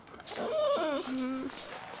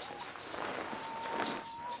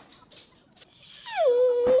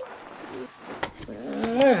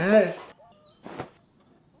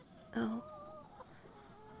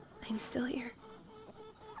still here.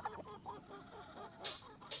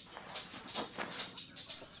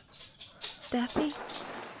 Daphne?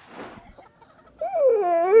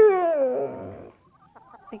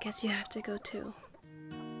 I guess you have to go too.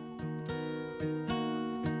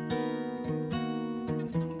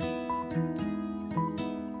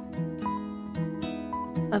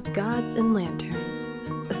 Of Gods and Lanterns,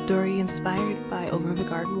 a story inspired by Over the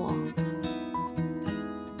Garden Wall.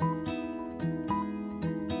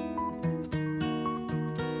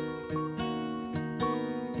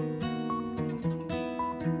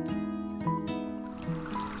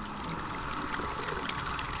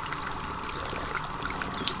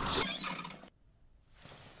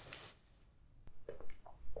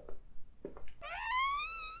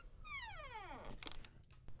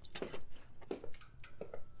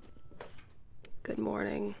 Good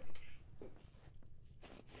morning.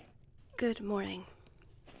 Good morning.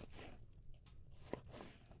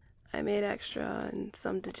 I made extra and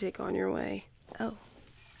some to take on your way. Oh.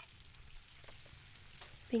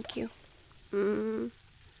 Thank you.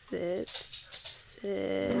 Sit.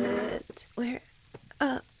 Where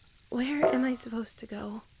am I supposed to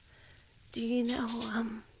go? Do you know,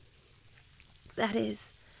 that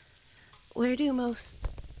is, where do most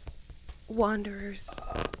wanderers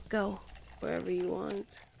go? Wherever you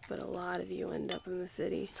want, but a lot of you end up in the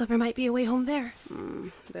city. So there might be a way home there.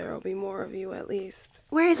 There'll be more of you at least.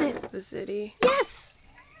 Where is it? The city. Yes!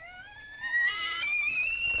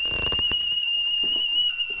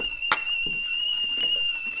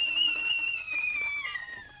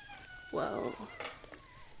 Well,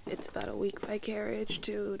 it's about a week by carriage,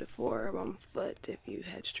 2 to 4 on foot if you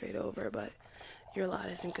head straight over, but your lot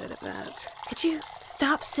isn't good at that. Could you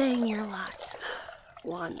stop saying your lot?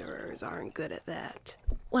 Wanderers aren't good at that.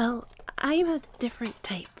 Well, I'm a different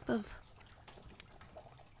type of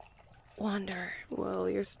wanderer. Well,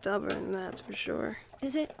 you're stubborn, that's for sure.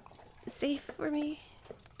 Is it safe for me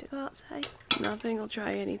to go outside? Nothing will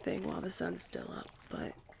try anything while the sun's still up,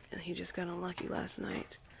 but you just got unlucky last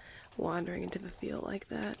night, wandering into the field like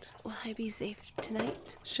that. Will I be safe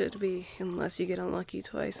tonight? Should be, unless you get unlucky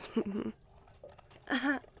twice.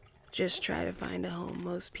 Just try to find a home.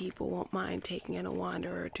 Most people won't mind taking in a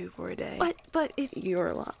wanderer or two for a day. But if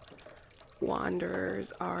you're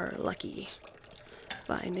wanderers are lucky.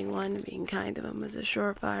 Finding one, being kind to them is a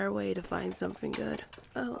surefire way to find something good.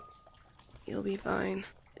 Oh, you'll be fine.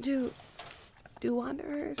 Do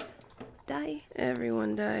wanderers die?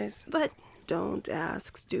 Everyone dies. But don't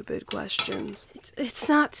ask stupid questions. It's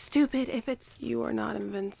not stupid if it's... You are not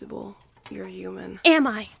invincible. You're human. Am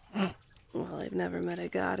I? Well, I've never met a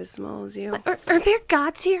god as small as you. Are there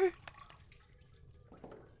gods here?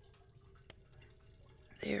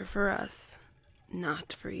 They're for us,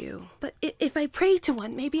 not for you. But if I pray to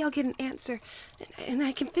one, maybe I'll get an answer, and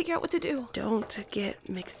I can figure out what to do. Don't get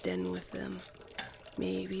mixed in with them.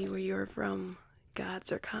 Maybe where you're from,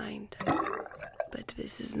 gods are kind. But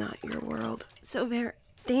this is not your world. So they're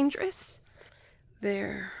dangerous?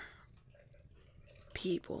 They're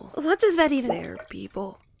people. What does that even... They're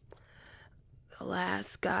people. The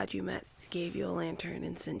last god you met gave you a lantern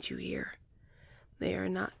and sent you here. They are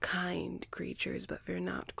not kind creatures, but they're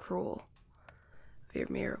not cruel. They're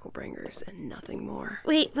miracle bringers and nothing more.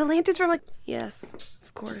 Wait, the lantern's from a... Yes,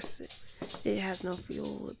 of course. It has no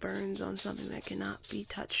fuel. It burns on something that cannot be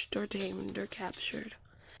touched or tamed or captured.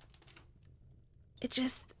 It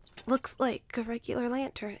just looks like a regular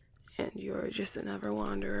lantern. And you're just another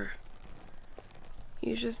wanderer.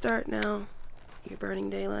 You should start now. You're burning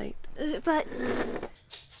daylight. But...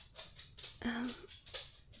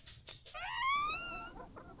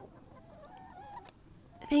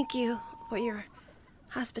 Thank you for your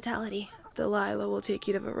hospitality. Delilah will take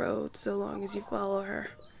you to the road so long as you follow her.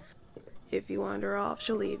 If you wander off,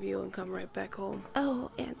 she'll leave you and come right back home. Oh,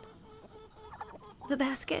 and the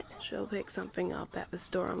basket? She'll pick something up at the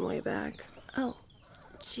store on the way back. Oh,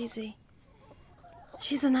 she's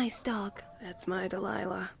a nice dog. That's my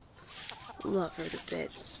Delilah. Love her to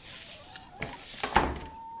bits.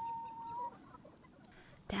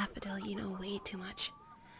 Daffodil, you know way too much.